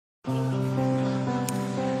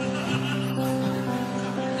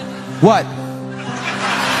What?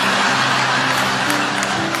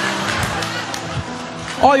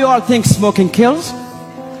 Oh, you all think smoking kills?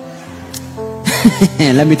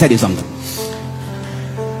 Let me tell you something.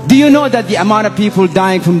 Do you know that the amount of people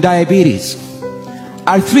dying from diabetes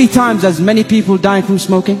are 3 times as many people dying from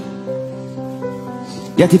smoking?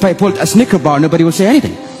 Yet if I pulled a Snicker bar, nobody will say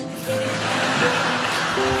anything.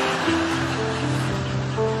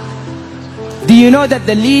 Do you know that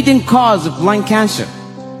the leading cause of lung cancer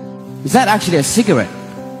is not actually a cigarette?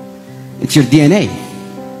 It's your DNA.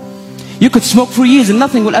 You could smoke for years and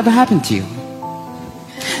nothing will ever happen to you.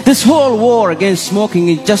 This whole war against smoking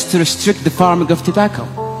is just to restrict the farming of tobacco.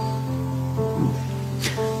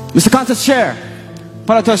 Mr. Contest Chair,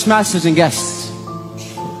 fellow Toastmasters and guests,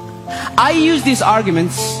 I use these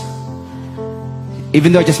arguments,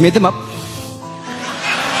 even though I just made them up,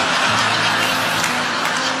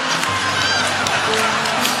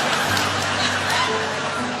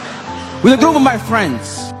 with a group of my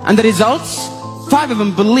friends, and the results, 5 of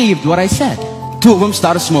them believed what I said. 2 of them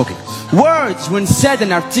started smoking. Words, when said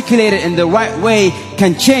and articulated in the right way,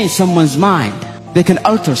 can change someone's mind. They can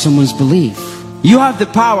alter someone's belief. You have the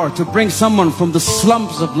power to bring someone from the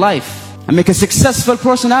slums of life and make a successful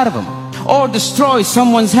person out of them, or destroy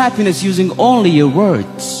someone's happiness using only your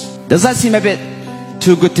words. Does that seem a bit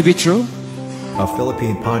too good to be true? A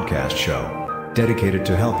Philippine podcast show dedicated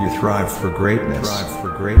to help you thrive for greatness. Thrive for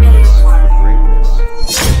greatness.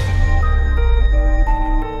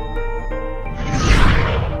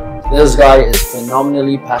 This guy is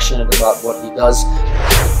phenomenally passionate about what he does.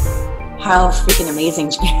 How freaking amazing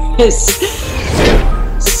Jamir is.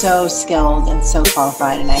 So skilled and so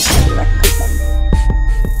qualified, and I highly recommend him.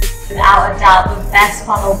 Without a doubt, the best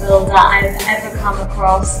funnel builder I've ever come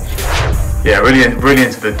across. Yeah, really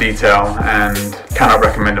into the detail, and cannot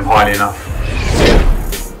recommend him highly enough.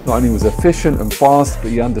 Not only was efficient and fast, but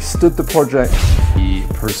he understood the project. The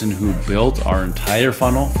person who built our entire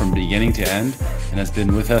funnel from beginning to end and has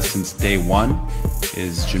been with us since day 1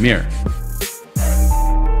 is Jamir.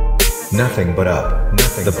 Nothing But Up,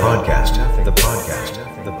 the podcast,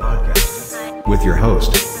 with your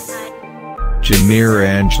host, Jamir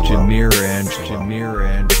Angelo.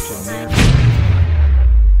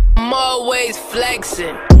 I'm always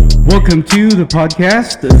flexing. Welcome to the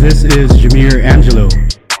podcast. This is Jamir Angelo,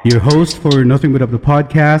 your host for Nothing But Up, the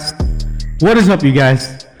podcast. What is up, you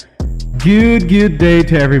guys? Good day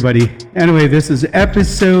to everybody. Anyway, this is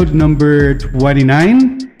episode number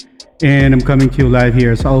 29, and I'm coming to you live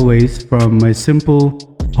here as always from my simple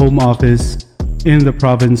home office in the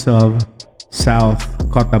province of South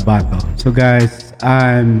Cotabato. So guys,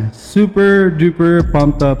 I'm super duper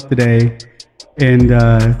pumped up today, and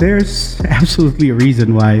there's absolutely a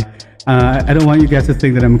reason why. I don't want you guys to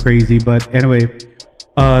think that I'm crazy, but anyway,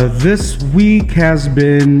 this week has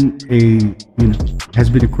been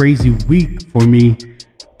a crazy week for me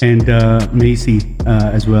and Macy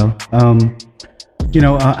as well.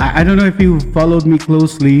 I don't know if you followed me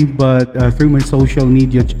closely, but through my social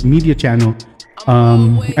media channel,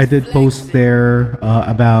 I did post there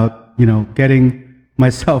about getting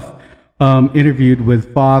myself interviewed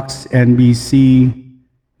with Fox, NBC,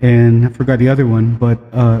 and I forgot the other one,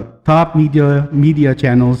 but top media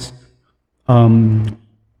channels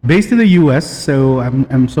based in the US. So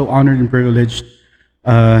I'm so honored and privileged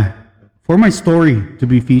for my story to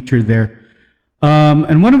be featured there.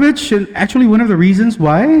 And one of the reasons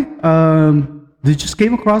why they just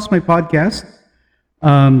came across my podcast,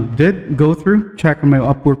 did go through, check on my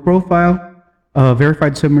Upwork profile,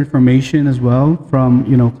 verified some information as well from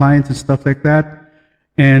clients and stuff like that.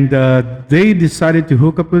 And they decided to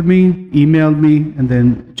hook up with me, emailed me, and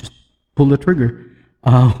then just pulled the trigger.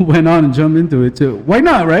 Went on and jumped into it. So why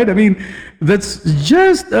not, right? I mean, that's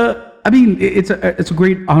just, it's a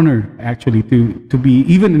great honor actually to be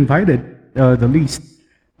even invited, the least,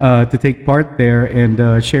 to take part there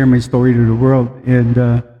and share my story to the world.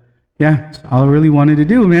 And that's all I really wanted to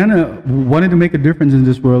do, man. Wanted to make a difference in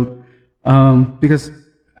this world. Because,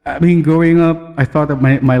 growing up, I thought that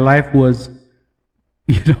my life was,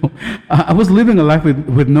 I was living a life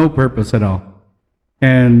with no purpose at all.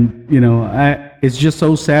 And, it's just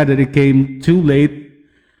so sad that it came too late.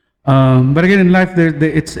 But again, in life,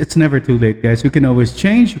 it's never too late, guys. You can always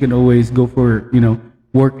change. You can always go for,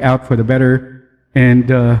 work out for the better. And,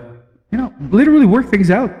 literally work things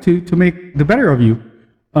out to make the better of you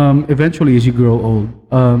eventually as you grow old.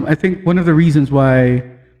 I think one of the reasons why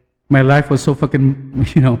my life was so fucking,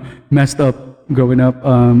 messed up growing up,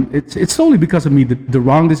 it's solely because of me. The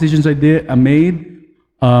wrong decisions I made,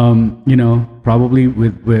 probably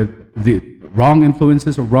with the wrong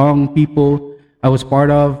influences or wrong people I was part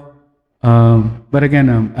of. But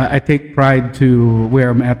again, I take pride to where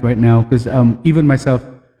I'm at right now because even myself,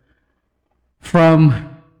 from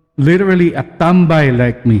literally a tambay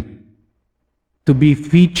like me to be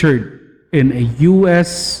featured in a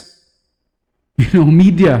U.S.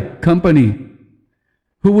 media company,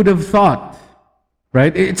 who would have thought,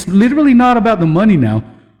 right? It's literally not about the money now.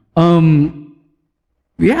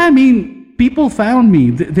 People found me.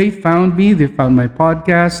 They found me. They found my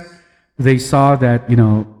podcast. They saw that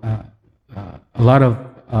a lot of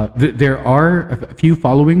there are a few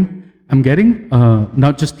following I'm getting,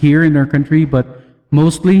 not just here in our country, but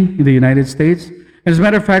mostly in the United States. As a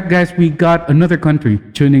matter of fact, guys, we got another country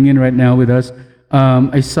tuning in right now with us.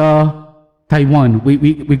 I saw Taiwan.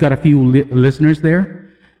 We got a few listeners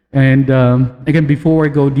there. And again, before I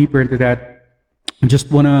go deeper into that, I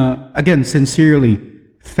just want to, again, sincerely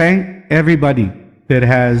thank everybody that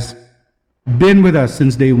has been with us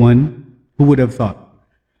since day one. Who would have thought?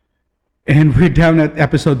 And we're down at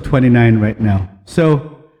episode 29 right now.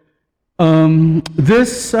 So and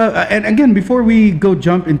again, before we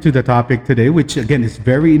jump into the topic today, which again is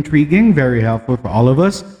very intriguing, very helpful for all of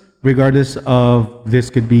us, regardless of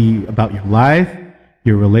this could be about your life,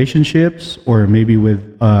 your relationships, or maybe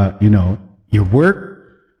with your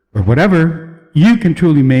work or whatever, you can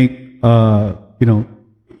truly make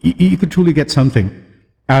you could truly get something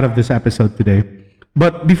out of this episode today.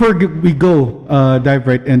 But before we go dive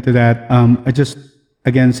right into that, I just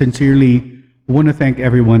again sincerely want to thank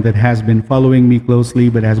everyone that has been following me closely,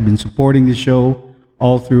 but has been supporting the show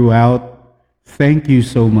all throughout. Thank you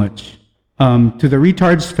so much. To the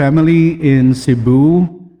Retards family in Cebu,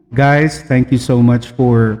 guys, thank you so much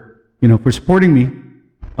for supporting me.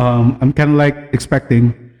 I'm kind of like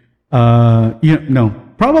expecting,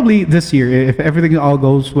 probably this year, if everything all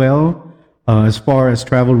goes well, as far as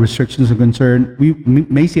travel restrictions are concerned,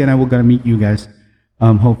 Macy and I will gonna meet you guys,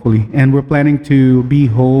 hopefully, and we're planning to be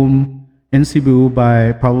home in Cebu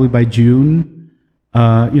probably by June,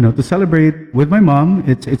 to celebrate with my mom.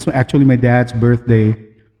 It's actually my dad's birthday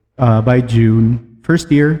by June, first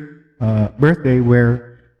year birthday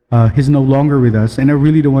where he's no longer with us, and I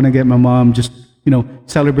really don't want to get my mom just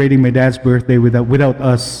celebrating my dad's birthday without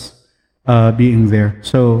us being there.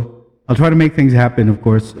 So I'll try to make things happen, of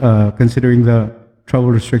course, considering the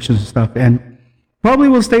travel restrictions and stuff, and probably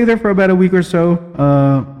we'll stay there for about a week or so.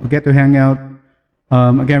 We'll get to hang out.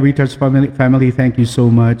 Again, Retards family, thank you so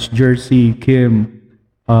much. Jersey, Kim,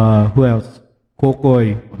 who else?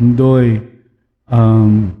 Kokoy, Undoy,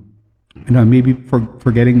 maybe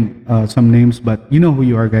forgetting some names, but you know who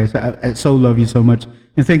you are, guys. I so love you so much,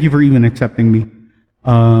 and thank you for even accepting me,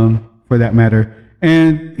 for that matter.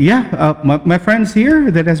 And my friends here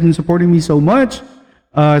that has been supporting me so much.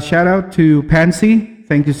 Shout out to Pansy,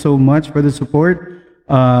 thank you so much for the support.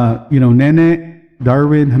 Nene,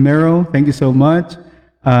 Darwin Hamero, thank you so much.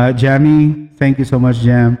 Jamie, thank you so much,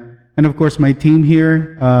 Jam. And of course, my team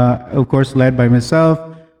here, of course, led by myself,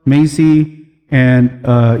 Macy, and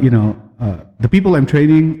the people I'm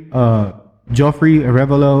training, Joffrey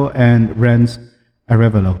Arevalo and Renz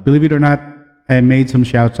Arevalo. Believe it or not, I made some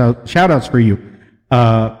shout outs for you.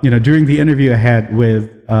 During the interview I had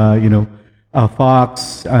with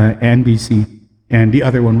Fox, NBC, and the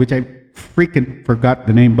other one, which I freaking forgot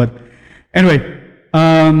the name, but anyway.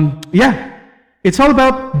 It's all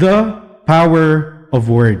about the power of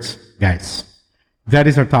words, guys. That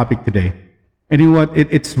is our topic today. And you know what?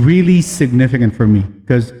 It's really significant for me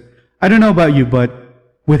because I don't know about you, but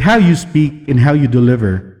with how you speak and how you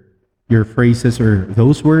deliver your phrases or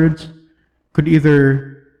those words could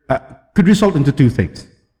result into two things.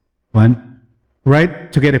 One,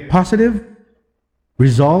 right, to get a positive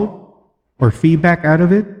result or feedback out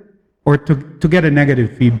of it, or to get a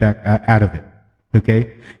negative feedback out of it.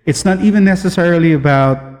 Okay, it's not even necessarily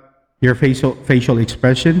about your facial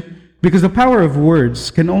expression, because the power of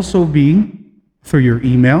words can also be through your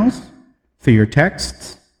emails, through your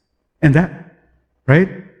texts, and that, right?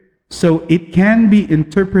 So it can be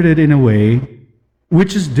interpreted in a way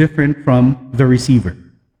which is different from the receiver.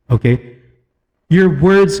 Okay, your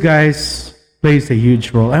words, guys, plays a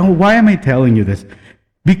huge role. And why am I telling you this?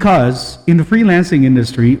 Because in the freelancing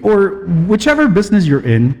industry, or whichever business you're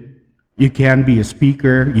in, you can be a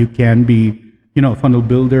speaker, you can be, a funnel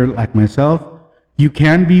builder like myself, you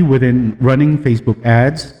can be within running Facebook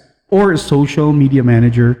ads, or a social media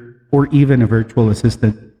manager, or even a virtual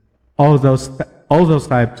assistant. All those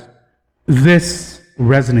types, this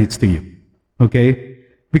resonates to you, okay?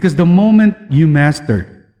 Because the moment you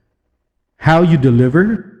master how you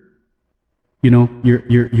deliver,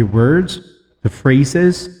 your words, the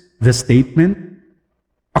phrases, the statement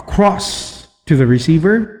across to the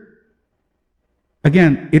receiver,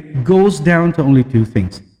 again, it goes down to only two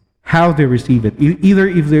things: how they receive it. Either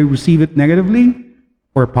if they receive it negatively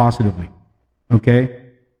or positively.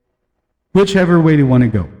 Okay? Whichever way they want to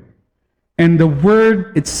go. And the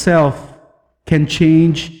word itself can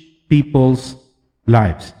change people's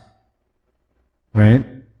lives. Right?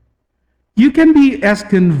 You can be as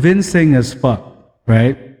convincing as fuck,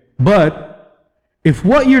 right? But if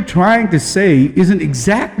what you're trying to say isn't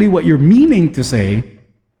exactly what you're meaning to say,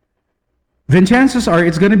 then chances are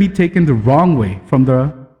it's going to be taken the wrong way from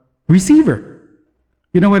the receiver.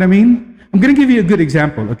 You know what I mean? I'm going to give you a good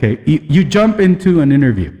example, okay? You jump into an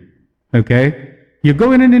interview, okay? You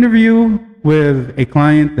go in an interview with a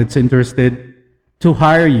client that's interested to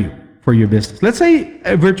hire you for your business. Let's say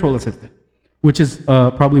a virtual assistant, which is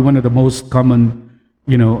probably one of the most common,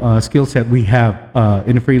 skill set we have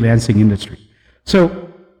in the freelancing industry. So,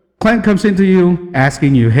 client comes into you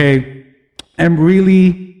asking you, hey, I'm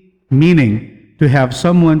really meaning to have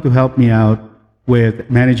someone to help me out with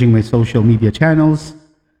managing my social media channels,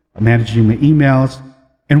 managing my emails,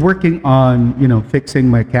 and working on, fixing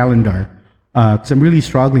my calendar. Because I'm really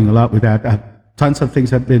struggling a lot with that. Tons of things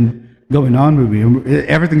have been going on with me.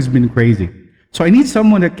 Everything's been crazy. So I need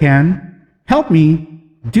someone that can help me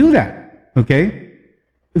do that, okay?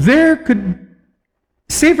 There could,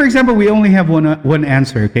 say for example, we only have one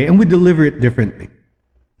answer, okay? And we deliver it differently,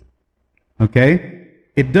 okay?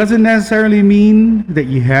 It doesn't necessarily mean that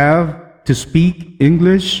you have to speak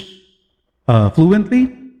English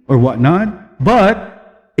fluently or whatnot,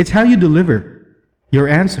 but it's how you deliver your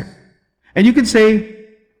answer. And you could say,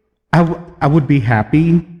 I would be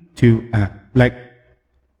happy to,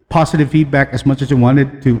 positive feedback as much as you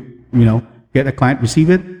wanted to, get a client, receive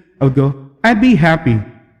it. I would go, I'd be happy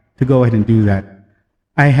to go ahead and do that.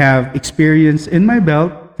 I have experience in my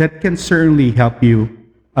belt that can certainly help you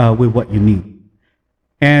with what you need.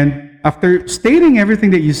 And after stating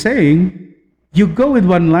everything that you're saying, you go with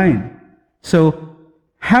one line. So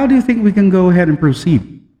how do you think we can go ahead and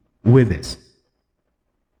proceed with this?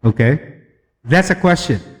 Okay? That's a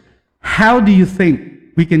question. How do you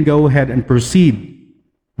think we can go ahead and proceed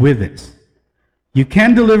with this? You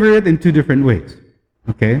can deliver it in two different ways.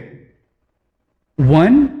 Okay?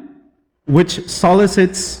 One, which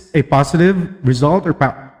solicits a positive result or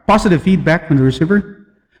positive feedback from the receiver.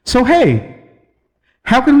 So, hey,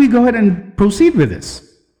 how can we go ahead and proceed with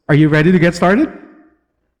this? Are you ready to get started?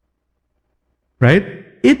 Right?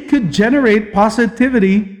 It could generate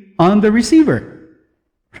positivity on the receiver.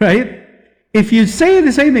 Right? If you say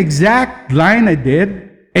the same exact line I did,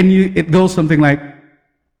 and it goes something like,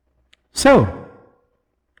 so,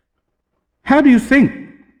 how do you think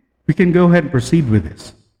we can go ahead and proceed with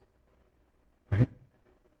this? Right?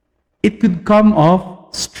 It could come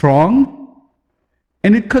off strong,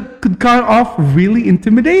 and it could come off really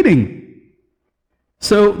intimidating.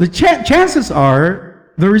 So the chances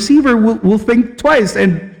are the receiver will think twice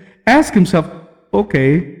and ask himself,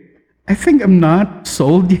 okay, I think I'm not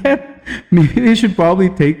sold yet. Maybe they should probably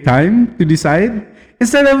take time to decide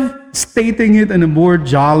instead of stating it in a more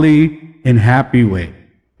jolly and happy way.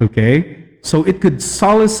 Okay? So it could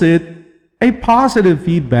solicit a positive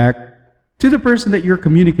feedback to the person that you're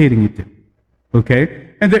communicating it to. Okay?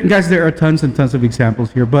 And then, guys, there are tons and tons of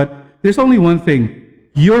examples here, but there's only one thing.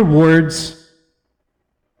 Your words,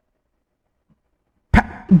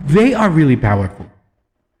 they are really powerful.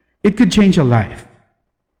 It could change a life.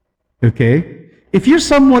 Okay? If you're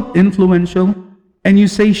somewhat influential and you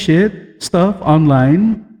say stuff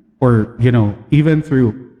online or, even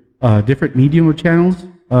through different medium or channels,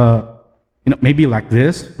 maybe like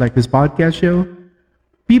this podcast show,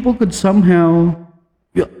 people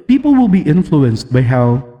will be influenced by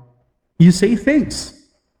how you say things,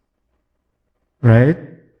 right?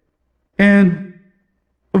 And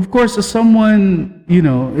of course, as someone,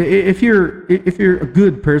 if you're a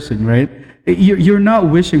good person, right, you're not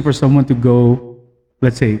wishing for someone to go,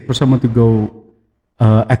 let's say,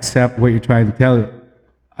 accept what you're trying to tell.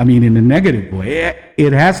 I mean, in a negative way.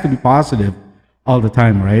 It has to be positive all the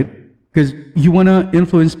time, right? Because you want to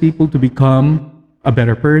influence people to become a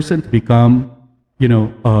better person, to become,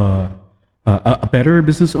 a better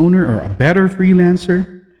business owner or a better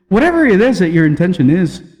freelancer. Whatever it is that your intention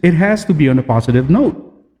is, it has to be on a positive note.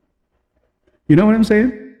 You know what I'm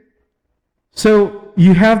saying? So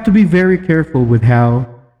you have to be very careful with how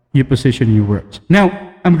you position your words.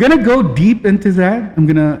 Now, I'm going to go deep into that. I'm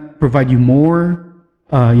going to provide you more,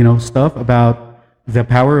 stuff about the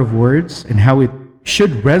power of words and how it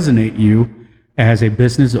should resonate you as a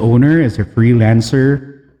business owner, as a freelancer,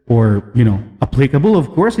 or, applicable,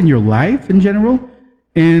 of course, in your life in general,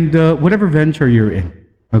 and whatever venture you're in,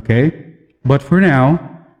 okay? But for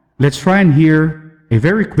now, let's try and hear a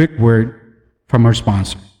very quick word from our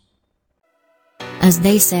sponsor. As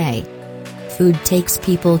they say, food takes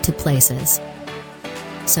people to places.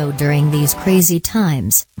 So during these crazy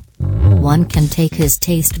times, one can take his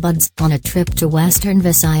taste buds on a trip to Western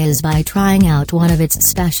Visayas by trying out one of its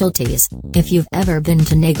specialties. If you've ever been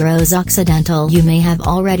to Negros Occidental, you may have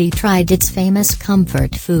already tried its famous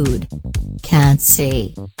comfort food,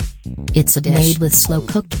 Kansi. It's a dish made with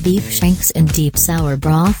slow-cooked beef shanks in deep sour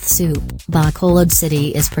broth soup. Bacolod City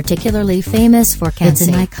is particularly famous for Kansi. It's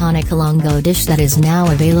an iconic Ilonggo dish that is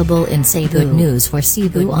now available in Cebu. Good news for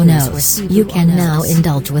Cebuanos. You can now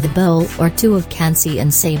indulge with a bowl or two of Kansi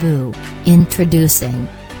in Cebu. Introducing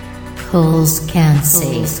Cole's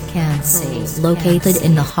Kansi. Located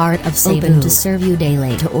in the heart of Cebu. Open to serve you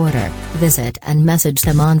daily. To order, visit and message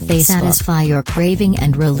them on Facebook. Satisfy your craving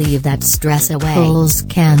and relieve that stress away. Cole's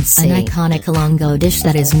Kansi, an iconic Ilonggo dish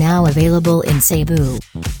that is now available in Cebu.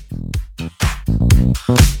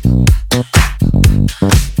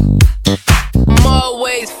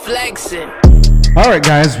 Always flexing. Alright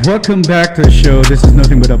guys, welcome back to the show. This is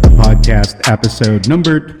Nothing But Up, the podcast, episode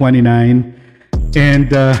number 29.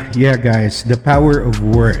 And yeah guys, the power of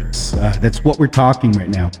words. That's what we're talking right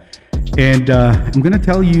now. And I'm going to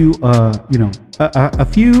tell you, a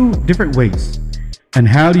few different ways on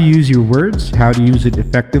how to use your words, how to use it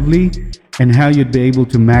effectively, and how you'd be able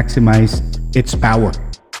to maximize its power.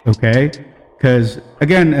 Okay? Because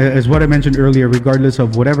again, as what I mentioned earlier, regardless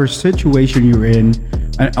of whatever situation you're in,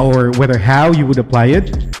 or whether how you would apply it,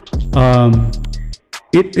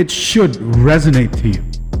 it should resonate to you.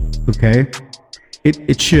 Okay?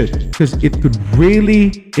 It should, because it could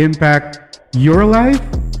really impact your life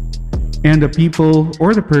and the people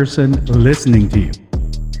or the person listening to you.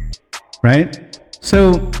 Right?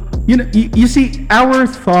 So, you see, our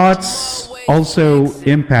thoughts also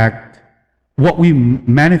impact what we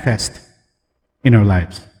manifest in our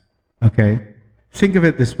lives. Okay? Think of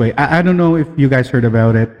it this way. I don't know if you guys heard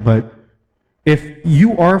about it, but if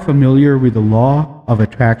you are familiar with the law of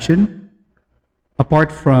attraction,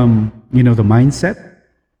 apart from, the mindset,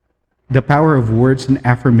 the power of words and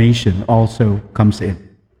affirmation also comes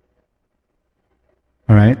in.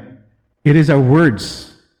 All right? It is our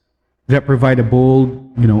words that provide a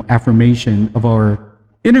bold, affirmation of our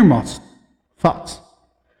innermost thoughts.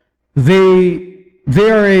 They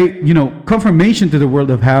are a, confirmation to the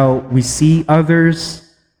world of how we see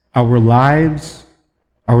others, our lives,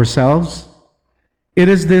 ourselves. It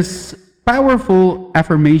is this powerful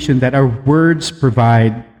affirmation that our words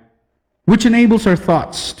provide, which enables our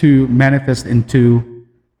thoughts to manifest into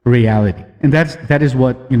reality. And that is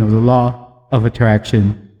what, the law of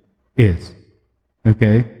attraction is.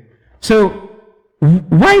 Okay? So,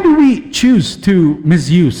 why do we choose to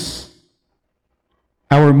misuse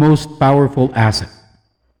our most powerful asset?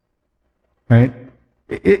 Right?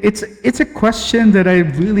 It's a question that I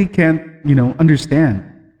really can't, understand.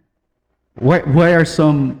 Why are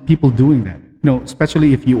some people doing that?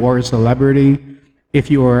 Especially if you are a celebrity, if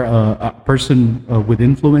you are a person with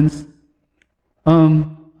influence.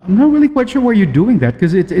 I'm not really quite sure why you're doing that,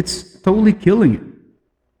 because it's totally killing it.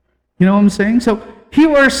 You know what I'm saying? So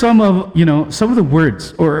here are some of the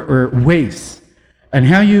words or ways and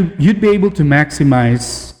how you'd be able to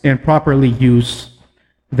maximize and properly use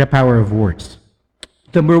the power of words.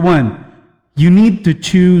 Number one, you need to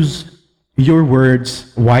choose your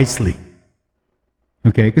words wisely.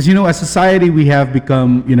 Okay, because as society we have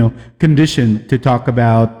become conditioned to talk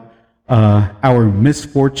about our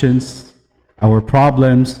misfortunes, our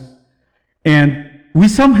problems, and we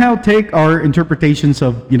somehow take our interpretations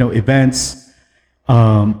of events,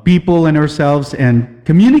 people, and ourselves and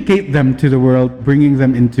communicate them to the world, bringing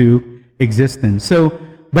them into existence. So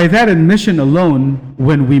by that admission alone,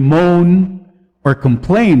 when we moan or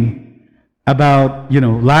complain about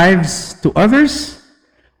lives to others,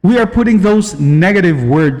 we are putting those negative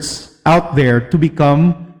words out there to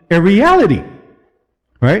become a reality,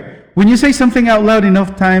 right? When you say something out loud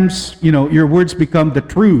enough times, your words become the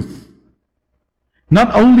truth.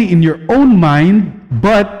 Not only in your own mind,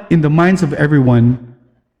 but in the minds of everyone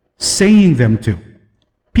saying them to.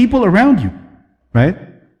 People around you, right?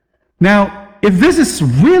 Now, if this is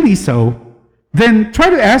really so, then try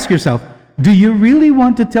to ask yourself, do you really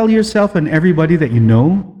want to tell yourself and everybody that you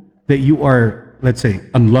know that you are, let's say,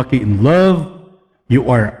 unlucky in love, you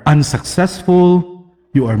are unsuccessful,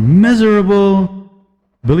 you are miserable?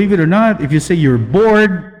 Believe it or not, if you say you're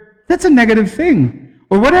bored, that's a negative thing.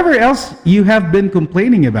 Or whatever else you have been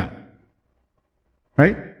complaining about.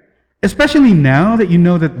 Right? Especially now that you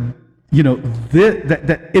know that,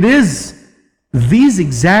 that it is these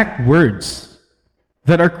exact words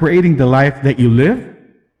that are creating the life that you live.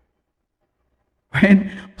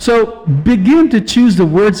 right? So begin to choose the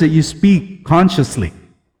words that you speak consciously,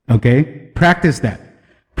 okay? Practice that.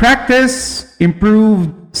 Practice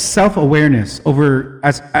improved self-awareness over,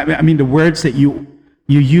 the words that you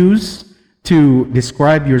use to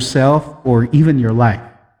describe yourself or even your life,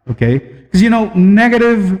 okay? Because,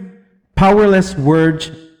 negative, powerless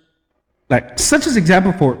words, like such as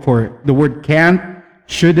example for the word can't,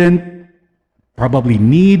 shouldn't, probably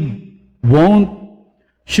need, won't,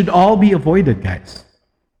 should all be avoided, guys,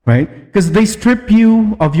 right? Because they strip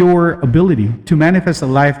you of your ability to manifest a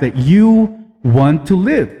life that you want to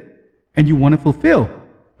live and you want to fulfill,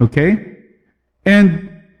 okay?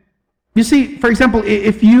 And you see, for example,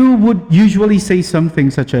 if you would usually say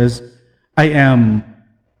something such as, I am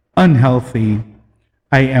unhealthy,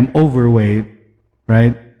 I am overweight,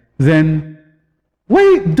 right? Then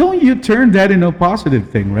why don't you turn that into a positive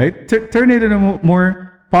thing, right? Turn it into a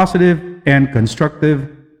more positive and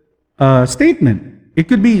constructive statement. It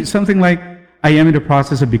could be something like, I am in the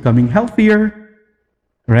process of becoming healthier,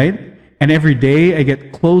 right? And every day I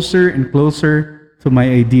get closer and closer to my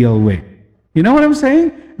ideal weight. You know what I'm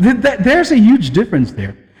saying? There's a huge difference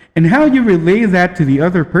there. And how you relay that to the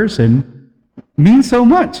other person means so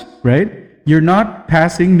much, right? You're not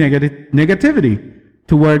passing negativity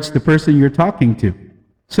towards the person you're talking to.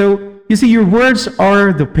 So, you see, your words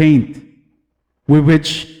are the paint with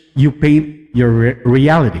which you paint your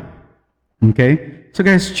reality. Okay? So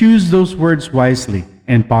guys, choose those words wisely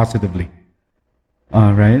and positively.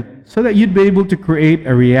 All right? So that you'd be able to create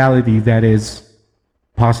a reality that is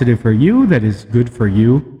positive for you, that is good for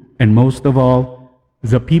you, and most of all,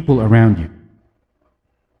 the people around you.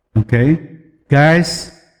 Okay?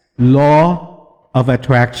 Guys, law of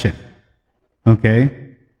attraction.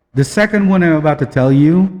 Okay? The second one I'm about to tell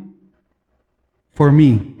you, for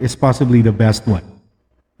me, is possibly the best one.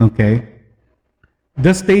 Okay?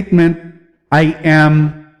 The statement, I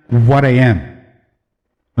am what I am.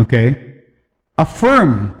 Okay?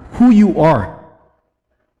 Affirm who you are.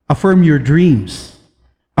 Affirm your dreams.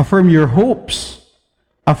 Affirm your hopes.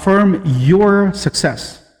 Affirm your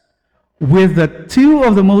success. With the two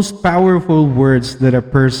of the most powerful words that a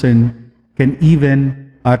person can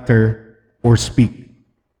even utter or speak.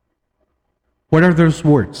 What are those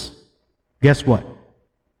words? Guess what?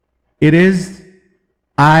 It is,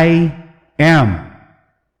 I am.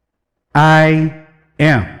 I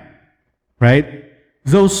am. Right?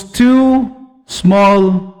 Those two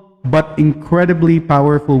small but incredibly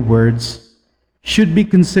powerful words should be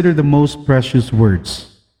considered the most precious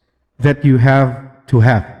words that you have to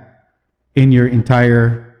have in your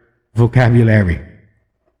entire vocabulary.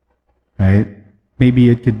 Right? Maybe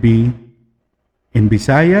it could be in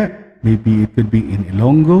Bisaya, maybe it could be in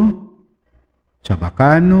Ilonggo,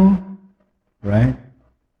 Chabacano, right?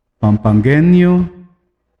 Pampangueño,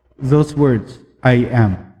 those words, I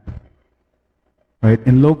am. Right?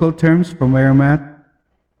 In local terms, from where I'm at,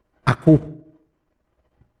 ako.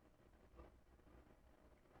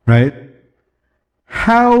 Right?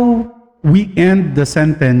 How we end the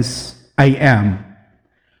sentence, I am,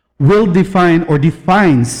 will define or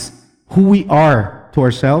defines who we are to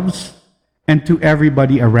ourselves and to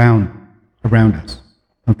everybody around us.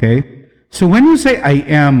 Okay? So when you say, I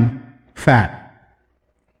am fat,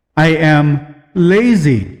 I am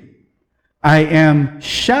lazy, I am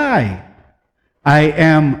shy, I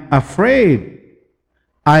am afraid,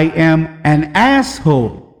 I am an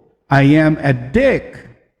asshole, I am a dick.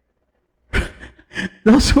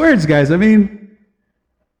 Those words, guys, I mean,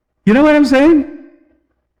 you know what I'm saying?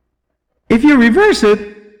 If you reverse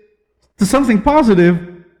it to something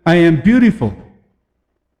positive, I am beautiful,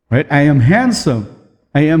 right? I am handsome,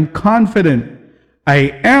 I am confident,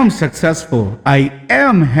 I am successful, I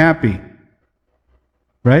am happy,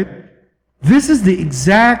 right? This is the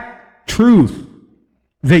exact truth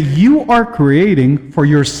that you are creating for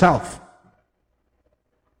yourself.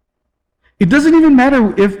 It doesn't even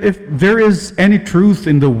matter if there is any truth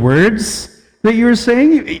in the words that you're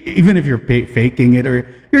saying, even if you're faking it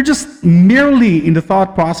or you're just merely in the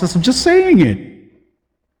thought process of just saying it.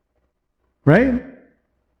 Right?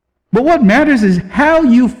 But what matters is how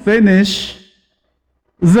you finish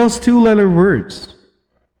those two-letter words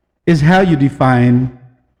is how you define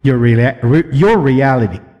your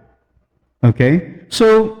reality. Okay?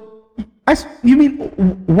 So, you mean,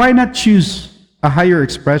 why not choose a higher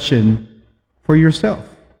expression for yourself?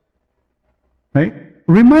 Right?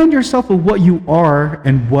 Remind yourself of what you are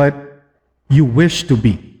and what you wish to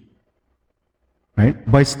be. Right?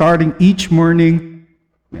 By starting each morning,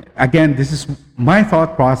 again, this is my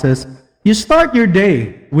thought process, you start your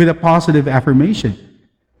day with a positive affirmation,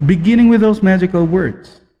 beginning with those magical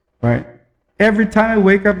words. Right? Every time I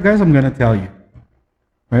wake up, guys, I'm going to tell you,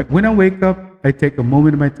 right? When I wake up, I take a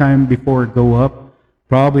moment of my time before I go up,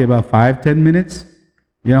 probably about 5-10 minutes.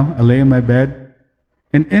 I lay in my bed.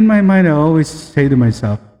 And in my mind, I always say to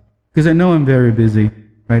myself, because I know I'm very busy,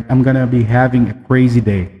 right? I'm going to be having a crazy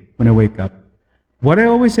day when I wake up. What I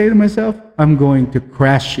always say to myself, I'm going to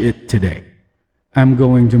crash it today. I'm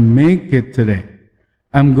going to make it today.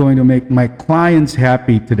 I'm going to make my clients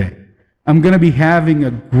happy today. I'm going to be having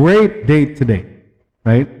a great day today,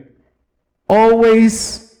 right?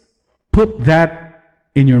 Always put that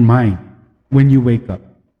in your mind when you wake up,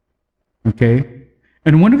 okay?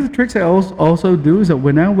 And one of the tricks I also do is that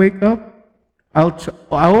when I wake up, I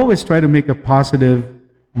always try to make a positive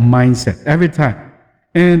mindset every time.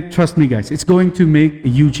 And trust me, guys, it's going to make a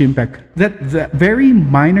huge impact. That very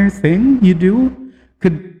minor thing you do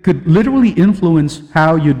could literally influence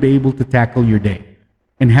how you'd be able to tackle your day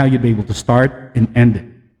and how you'd be able to start and end it.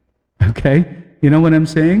 Okay? You know what I'm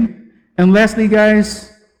saying? And lastly,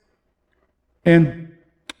 guys, and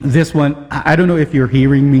this one, I don't know if you're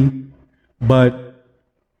hearing me, but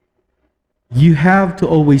you have to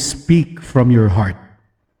always speak from your heart.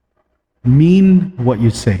 Mean what you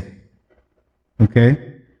say.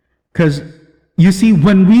 Okay? Because you see,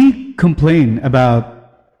 when we complain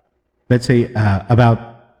about, let's say,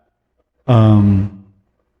 about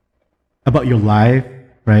your life,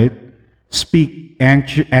 right? Speak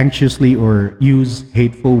anxiously or use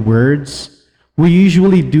hateful words, we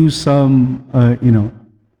usually do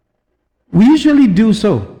we usually do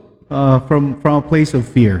so from a place of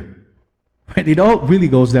fear. Right? It all really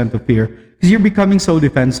goes down to fear because you're becoming so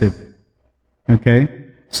defensive. Okay?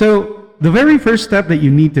 So, the very first step that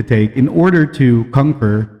you need to take in order to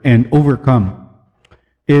conquer and overcome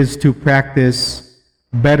is to practice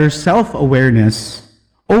better self-awareness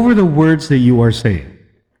over the words that you are saying.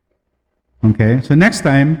 Okay? So next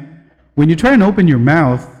time, when you try and open your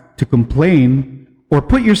mouth to complain or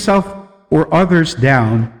put yourself or others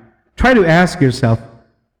down, try to ask yourself,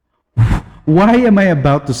 why am I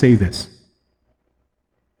about to say this?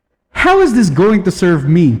 How is this going to serve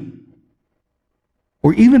me?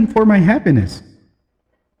 Or even for my happiness?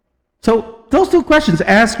 So those two questions,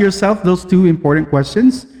 ask yourself those two important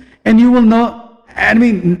questions, and you will know,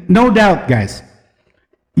 no doubt, guys,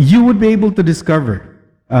 you would be able to discover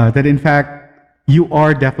that in fact, you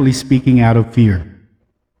are definitely speaking out of fear.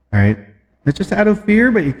 All right? Not just out of fear,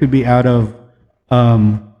 but it could be out of,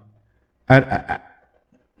 I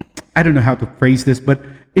don't know how to phrase this, but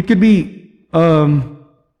it could be,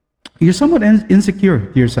 you're somewhat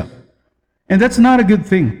insecure to yourself. And that's not a good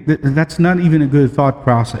thing. That's not even a good thought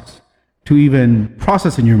process to even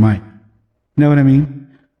process in your mind. You know what I mean?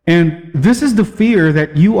 And this is the fear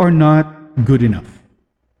that you are not good enough,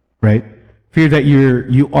 right? Fear that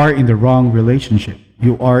you are in the wrong relationship.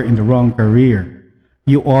 You are in the wrong career.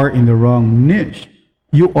 You are in the wrong niche.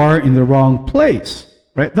 You are in the wrong place,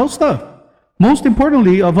 right? Those stuff. Most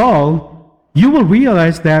importantly of all, you will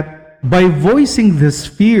realize that by voicing these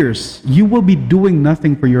fears, you will be doing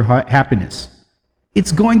nothing for your happiness.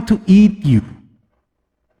 It's going to eat you.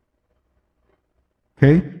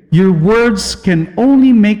 Okay? Your words can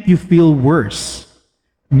only make you feel worse,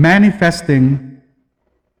 manifesting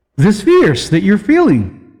these fears that you're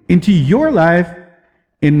feeling into your life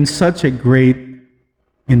in such a great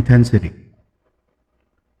intensity.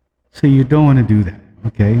 So you don't want to do that.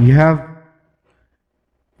 Okay?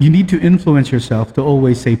 You need to influence yourself to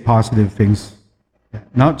always say positive things,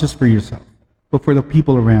 not just for yourself, but for the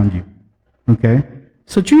people around you. Okay?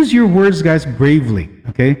 So choose your words, guys, bravely.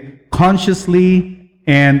 Okay? Consciously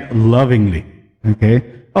and lovingly.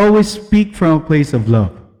 Okay? Always speak from a place of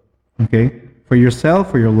love. Okay? For yourself,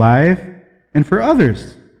 for your life, and for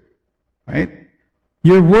others. Right?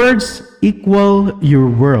 Your words equal your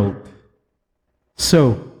world.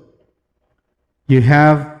 So, you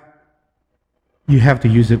have to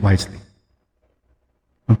use it wisely.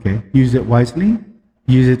 Okay? Use it wisely.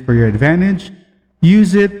 Use it for your advantage.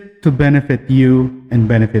 Use it to benefit you and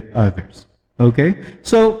benefit others. Okay?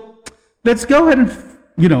 So, let's go ahead and,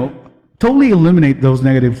 totally eliminate those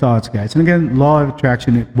negative thoughts, guys. And again, law of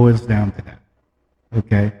attraction, it boils down to that.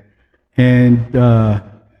 Okay? And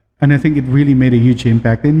I think it really made a huge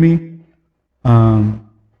impact in me.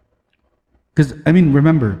 Because,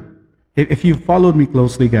 remember, if you followed me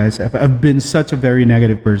closely, guys, I've been such a very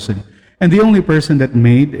negative person. And the only person that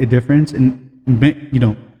made a difference and,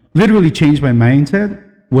 literally changed my mindset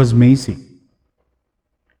was Macy.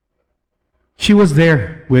 She was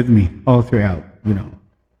there with me all throughout,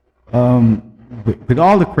 with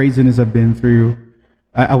all the craziness I've been through.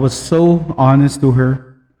 I was so honest to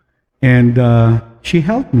her, and she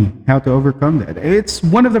helped me how to overcome that. It's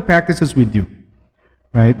one of the practices we do.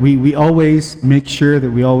 right? We always make sure that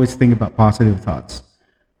we always think about positive thoughts,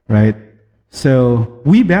 right? So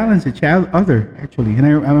we balance each other, actually, and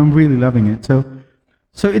I'm really loving it.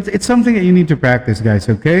 So it's something that you need to practice, guys,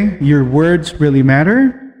 okay? Your words really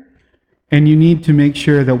matter, and you need to make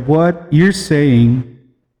sure that what you're saying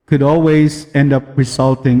could always end up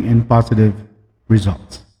resulting in positive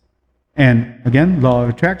results. And again, law of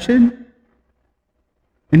attraction,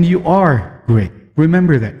 and you are great.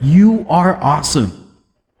 Remember that. You are awesome,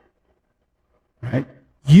 right?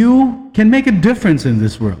 You can make a difference in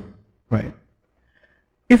this world, right?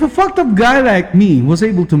 If a fucked up guy like me was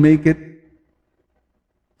able to make it,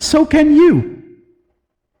 so can you,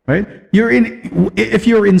 right? If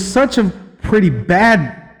you're in such a pretty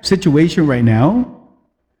bad situation right now,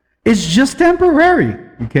 it's just temporary,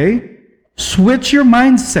 okay? Switch your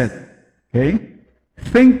mindset, okay?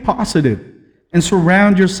 Think positive and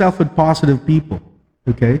surround yourself with positive people,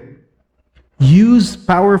 okay? Use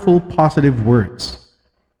powerful positive words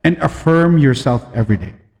and affirm yourself every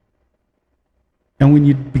day. And when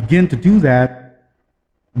you begin to do that,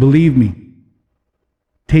 believe me,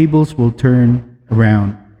 tables will turn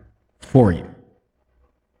around for you.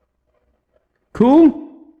 Cool?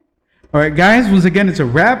 All right, guys, once again, it's a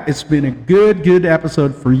wrap. It's been a good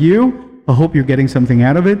episode for you. I hope you're getting something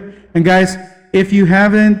out of it. And guys, if you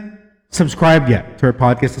haven't subscribed yet to our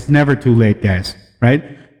podcast, it's never too late, guys,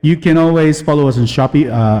 right? You can always follow us on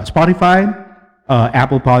Spotify,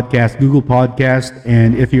 Apple Podcast, Google Podcast,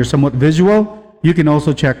 and if you're somewhat visual, you can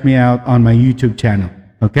also check me out on my YouTube channel,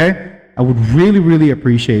 okay? I would really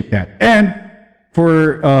appreciate that. And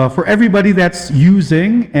for everybody that's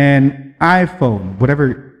using an iPhone,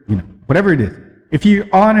 whatever it is, if you're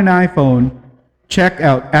on an iPhone, check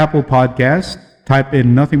out Apple Podcasts, type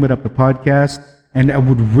in Nothing But Up the Podcast, and I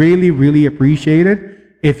would really appreciate it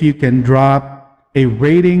if you can drop a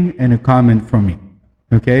rating and a comment from me,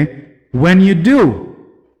 okay? When you do,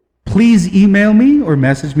 please email me or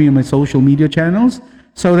message me on my social media channels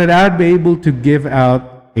so that I'd be able to give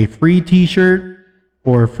out a free t-shirt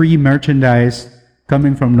or free merchandise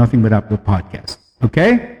coming from Nothing But Up the Podcast.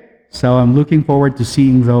 Okay? So I'm looking forward to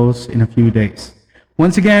seeing those in a few days.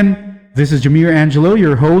 Once again, this is Jameer Angelo,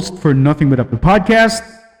 your host for Nothing But Up the Podcast.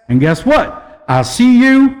 And guess what? I'll see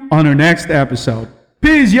you on our next episode.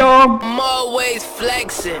 Peace, y'all! I'm always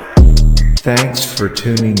flexing. Thanks for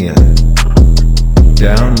tuning in.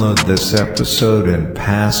 Download this episode and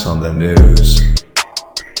pass on the news.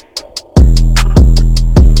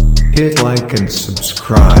 Hit like and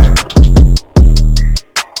subscribe.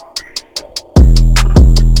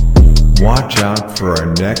 Watch out for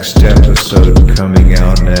our next episode coming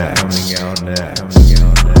out next.